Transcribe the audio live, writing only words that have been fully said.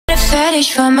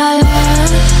fetish for my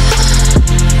love.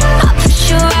 I'll push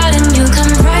you out and you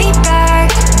come right back.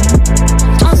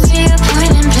 Don't see a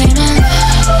point in blaming.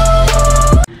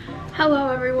 Hello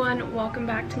everyone, welcome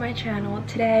back to my channel.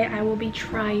 Today I will be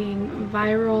trying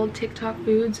viral TikTok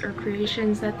foods or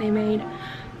creations that they made.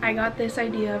 I got this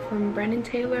idea from Brendan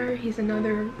Taylor. He's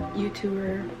another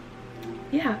YouTuber.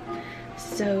 Yeah,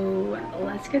 so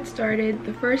let's get started.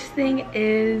 The first thing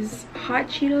is hot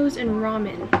Cheetos and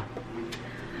ramen.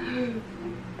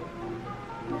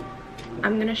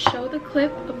 I'm gonna show the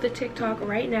clip of the TikTok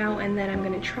right now and then I'm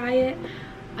gonna try it.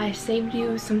 I saved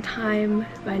you some time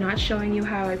by not showing you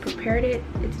how I prepared it.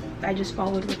 I just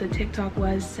followed what the TikTok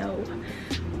was, so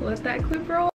let that clip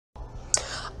roll.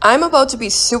 I'm about to be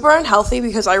super unhealthy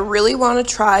because I really want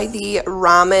to try the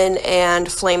ramen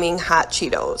and flaming hot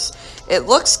Cheetos. It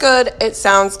looks good, it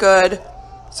sounds good,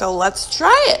 so let's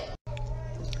try it.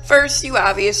 First, you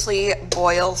obviously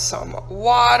boil some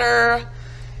water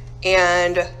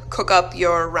and cook up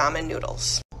your ramen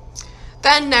noodles.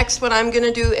 Then next, what I'm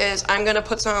gonna do is I'm gonna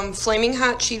put some flaming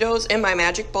hot Cheetos in my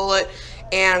Magic Bullet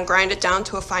and grind it down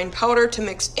to a fine powder to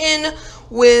mix in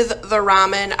with the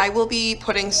ramen. I will be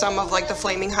putting some of like the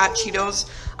flaming hot Cheetos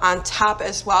on top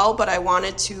as well, but I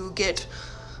wanted to get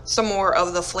some more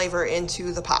of the flavor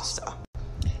into the pasta.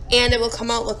 And it will come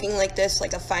out looking like this,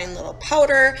 like a fine little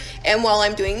powder. And while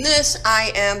I'm doing this,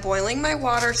 I am boiling my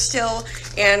water still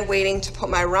and waiting to put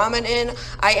my ramen in.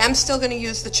 I am still gonna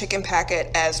use the chicken packet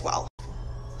as well.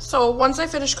 So once I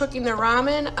finish cooking the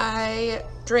ramen, I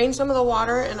drained some of the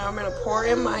water and I'm gonna pour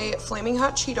in my flaming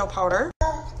hot Cheeto powder.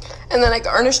 And then I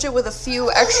garnished it with a few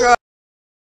extra.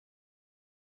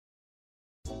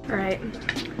 All right,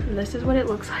 this is what it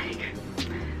looks like.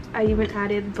 I even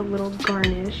added the little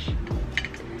garnish.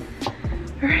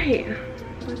 All right,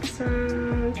 let's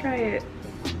try it.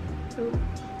 Ooh.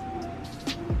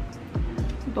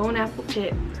 Bone apple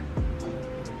tip.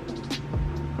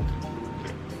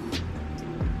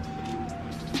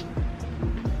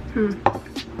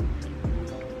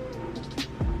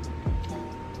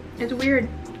 It's weird.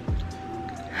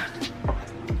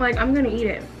 Like, I'm gonna eat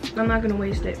it. I'm not gonna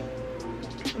waste it.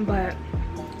 But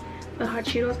the hot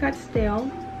Cheetos got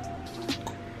stale.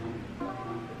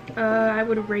 I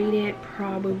would rate it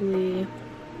probably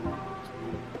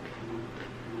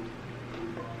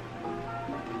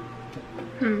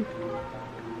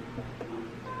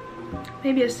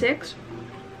maybe a 6.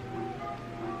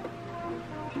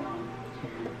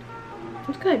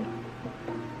 It's good.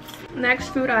 Next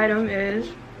food item is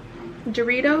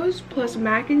Doritos plus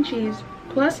mac and cheese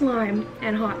plus lime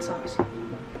and hot sauce.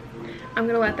 I'm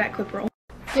gonna let that clip roll.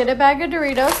 Get a bag of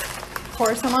Doritos,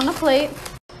 pour some on a plate,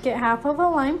 get half of a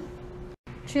lime,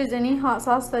 choose any hot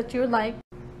sauce that you would like,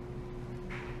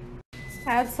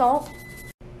 add salt,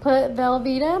 put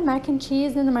Velveeta mac and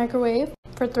cheese in the microwave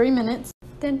for 3 minutes,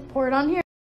 then pour it on here.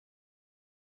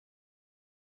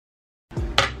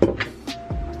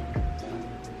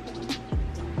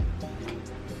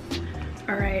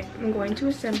 Alright, I'm going to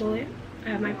assemble it. I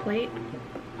have my plate.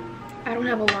 I don't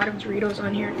have a lot of Doritos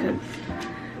on here because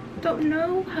I don't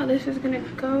know how this is gonna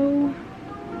go.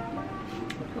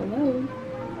 Hello.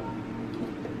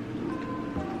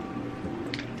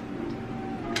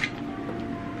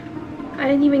 I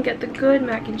didn't even get the good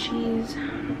mac and cheese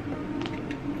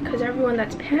because everyone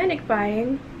that's panic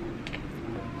buying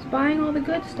is buying all the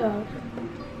good stuff.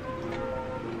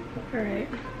 Alright.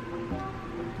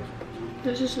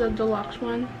 This is the deluxe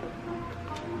one.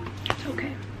 It's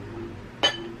okay.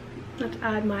 Let's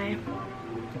add my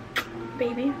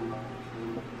baby.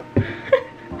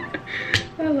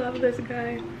 I love this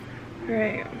guy.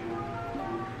 Alright.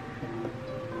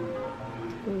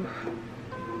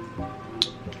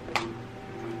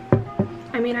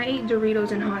 I mean, I ate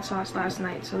Doritos and hot sauce last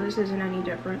night, so this isn't any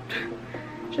different.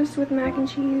 Just with mac and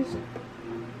cheese.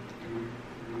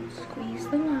 Squeeze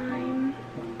the lime.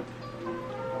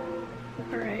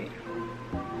 Alright.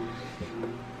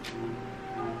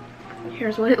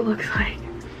 Here's what it looks like.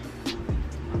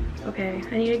 Okay,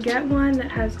 I need to get one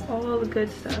that has all the good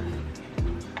stuff.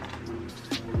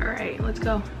 Alright, let's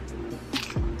go.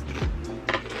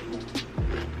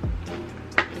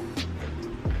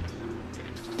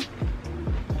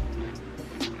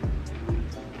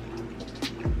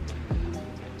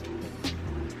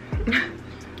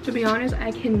 To be honest,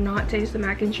 I cannot taste the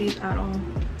mac and cheese at all.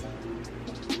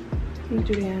 Let's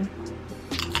do it again.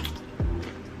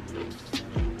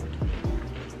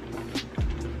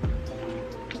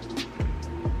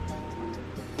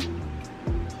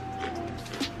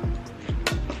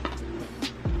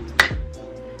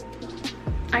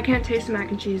 I can't taste the mac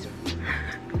and cheese.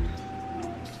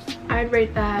 I'd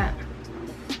rate that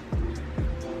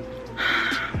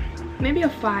maybe a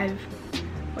 5.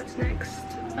 What's next?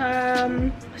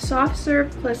 Soft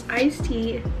serve plus iced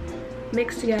tea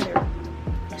mixed together.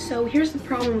 So here's the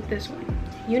problem with this one.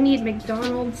 You need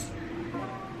McDonald's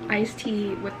iced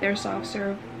tea with their soft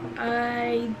serve.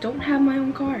 I don't have my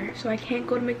own car, so I can't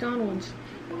go to McDonald's.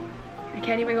 I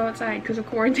can't even go outside because of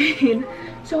quarantine.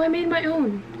 So I made my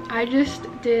own. I just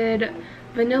did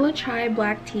vanilla chai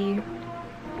black tea,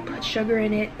 put sugar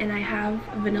in it, and I have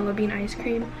vanilla bean ice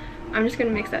cream. I'm just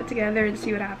gonna mix that together and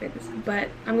see what happens. But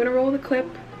I'm gonna roll the clip.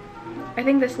 I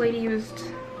think this lady used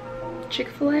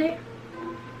Chick-fil-A.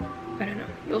 I don't know,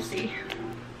 you'll see.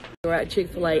 We're at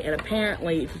Chick-fil-A, and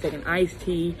apparently if you take an iced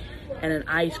tea and an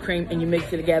ice cream and you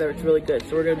mix it together, it's really good.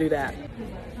 So we're gonna do that.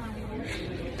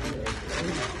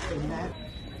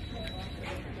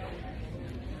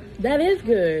 That is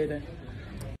good.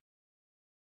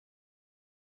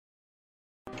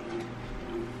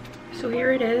 So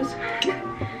here it is.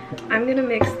 I'm gonna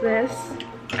mix this.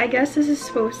 I guess this is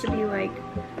supposed to be like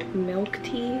milk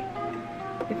tea.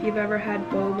 If you've ever had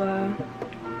boba,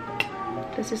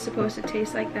 this is supposed to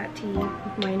taste like that tea,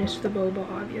 minus the boba,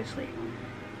 obviously.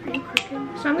 Are you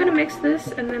crooked? So I'm gonna mix this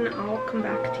and then I'll come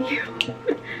back to you.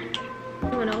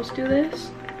 Someone else do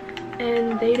this,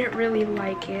 and they didn't really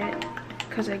like it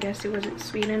because I guess it wasn't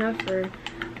sweet enough, or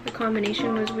the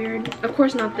combination was weird. Of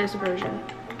course, not this version.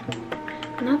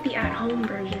 Not the at-home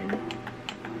version.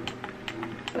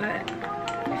 But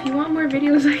if you want more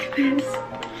videos like this,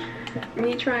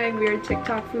 me trying weird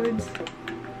TikTok foods,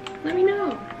 let me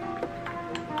know.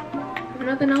 I have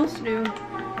nothing else to do.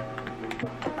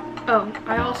 Oh,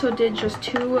 I also did just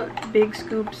 2 big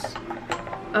scoops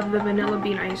of the vanilla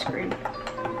bean ice cream.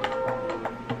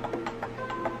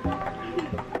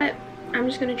 But I'm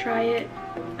just gonna try it.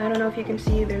 I don't know if you can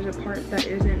see, there's a part that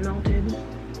isn't melted,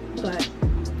 but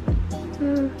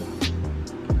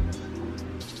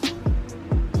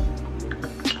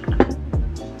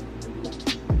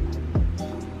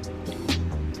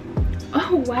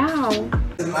oh wow.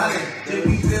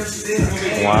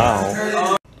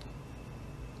 Wow.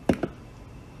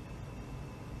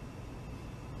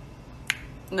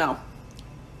 No.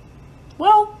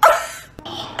 Well.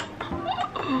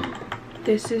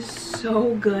 This is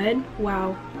so good.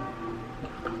 Wow.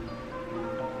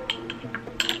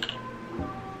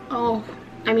 Oh,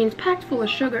 I mean, it's packed full of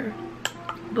sugar,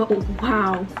 but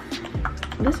wow.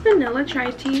 This vanilla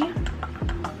chai tea.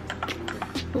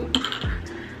 Oh,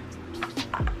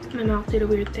 my mouth did a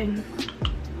weird thing.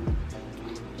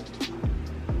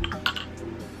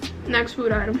 Next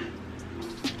food item.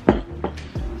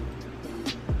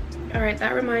 Alright,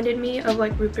 that reminded me of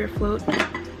like root beer float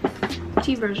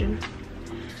tea version.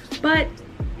 But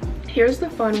here's the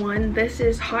fun one. This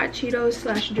is hot Cheetos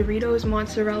 / Doritos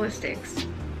mozzarella sticks.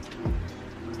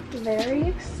 Very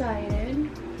excited.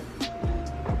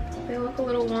 They look a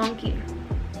little wonky,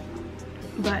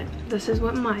 but this is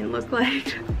what mine look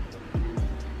like.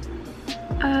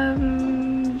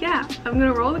 Yeah, I'm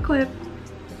gonna roll the clip.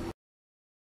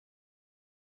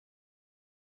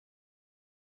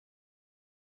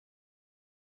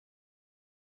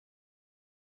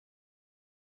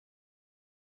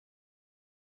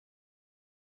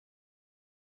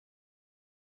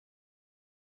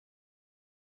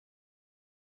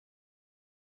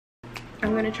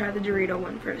 I'm gonna try the Dorito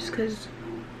one first, cause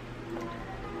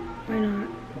why not?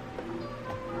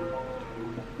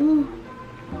 Ooh.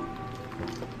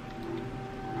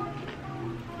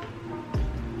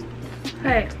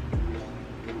 Hey.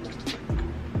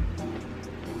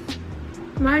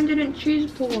 Mine didn't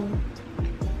cheese pull.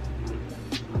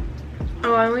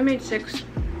 Oh, I only made 6.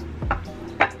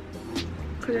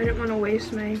 Cause I didn't want to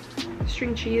waste my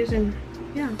string cheese, and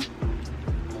yeah.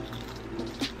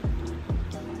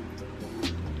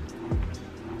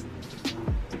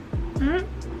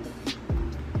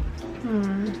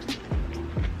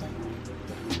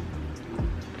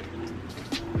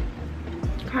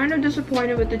 Kind of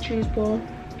disappointed with the cheese pull,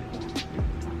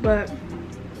 but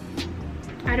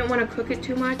I don't want to cook it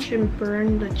too much and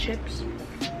burn the chips.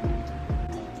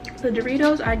 The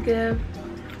Doritos, I'd give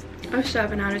a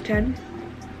 7 out of 10.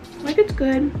 Like, it's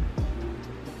good,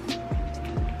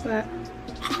 but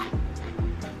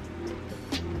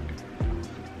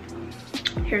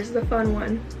here's the fun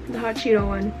one, the hot Cheeto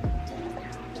one.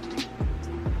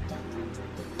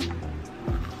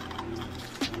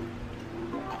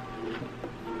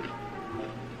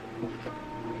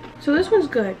 So this one's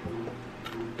good,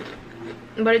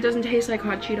 but it doesn't taste like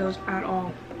hot Cheetos at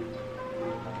all.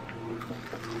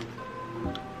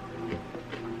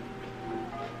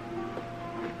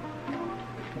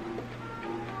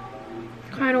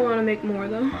 Kind of want to make more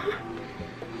though,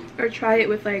 or try it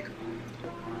with like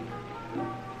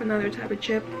another type of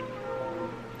chip.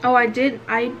 Oh, I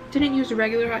didn't use the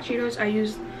regular hot Cheetos. I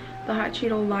used the hot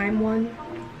Cheeto lime one.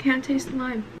 Can't taste the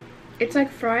lime. It's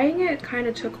like frying it kind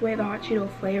of took away the hot Cheeto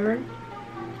flavor.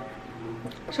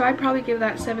 So I'd probably give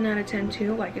that 7 out of 10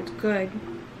 too. Like, it's good.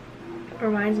 It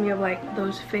reminds me of like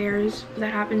those fairs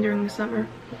that happen during the summer.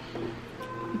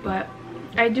 But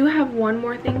I do have one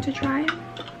more thing to try,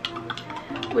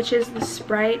 which is the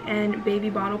Sprite and baby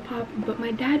bottle pop. But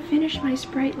my dad finished my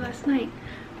Sprite last night,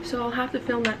 so I'll have to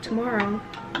film that tomorrow.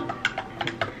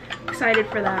 Excited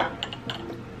for that.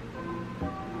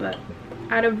 But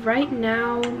out of right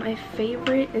now, my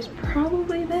favorite is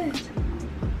probably this.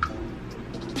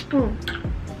 10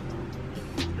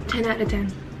 out of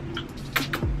 10.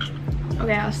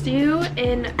 Okay, I'll see you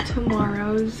in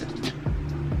tomorrow's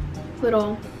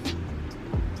little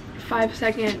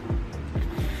 5-second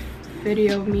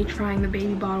video of me trying the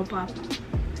baby bottle pop.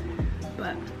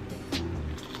 But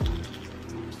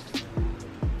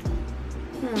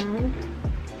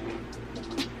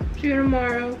see you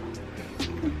tomorrow.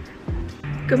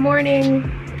 Good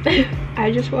morning.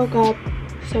 I just woke up,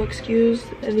 so excuse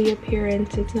the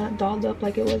appearance. It's not dolled up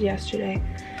like it was yesterday.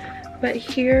 But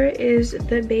here is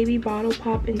the baby bottle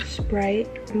pop and Sprite.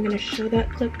 I'm gonna show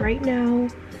that clip right now.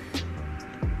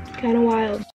 Kind of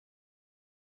wild.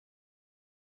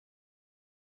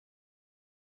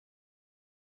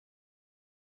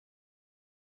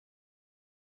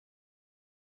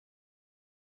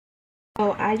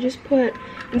 Oh, I just put,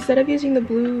 instead of using the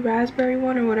blue raspberry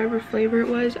one or whatever flavor it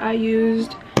was, I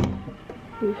used,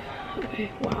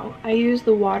 I used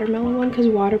the watermelon one because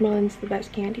watermelon's the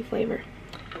best candy flavor.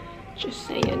 Just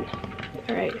saying.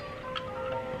 All right,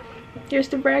 here's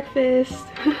to breakfast.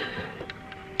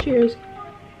 Cheers.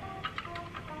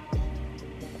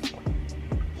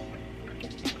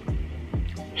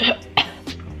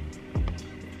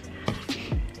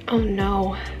 Oh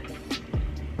no.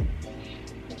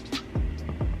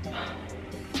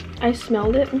 I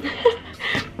smelled it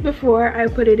before I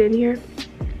put it in here.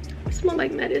 It smelled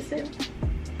like medicine.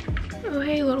 Oh,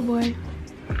 hey, little boy.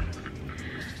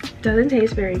 Doesn't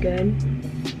taste very good.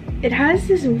 It has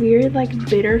this weird, like,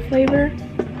 bitter flavor.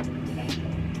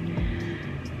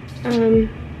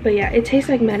 But yeah, it tastes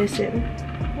like medicine.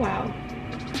 Wow.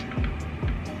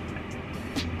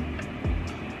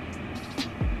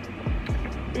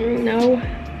 No.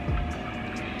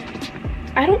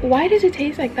 Why does it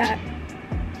taste like that?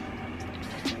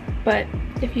 But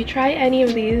if you try any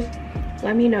of these,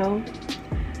 let me know.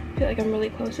 I feel like I'm really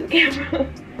close to the camera.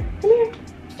 Come here.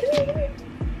 Come here, come here.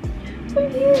 Come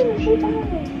here, say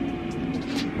bye.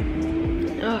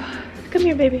 Ugh. Come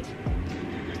here, baby.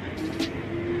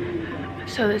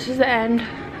 So this is the end.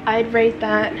 I'd rate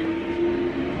that.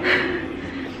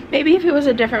 Maybe if it was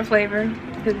a different flavor,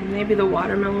 because maybe the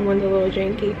watermelon one's a little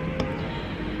janky.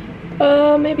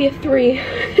 Maybe a 3.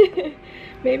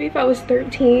 Maybe if I was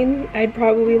 13, I'd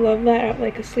probably love that at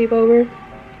like a sleepover.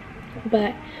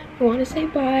 But I want to say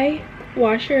bye,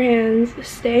 wash your hands,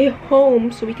 stay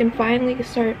home so we can finally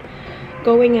start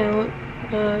going out.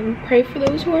 Pray for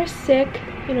those who are sick,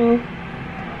 you know,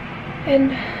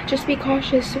 and just be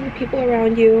cautious of the people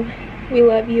around you. We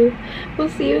love you. We'll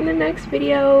see you in the next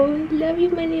video. Love you,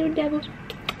 my little devils.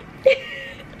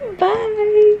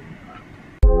 Bye.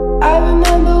 I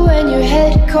remember when your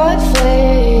head caught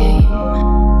flame.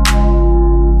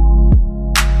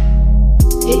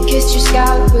 It kissed your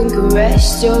scalp and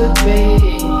caressed your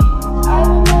brain.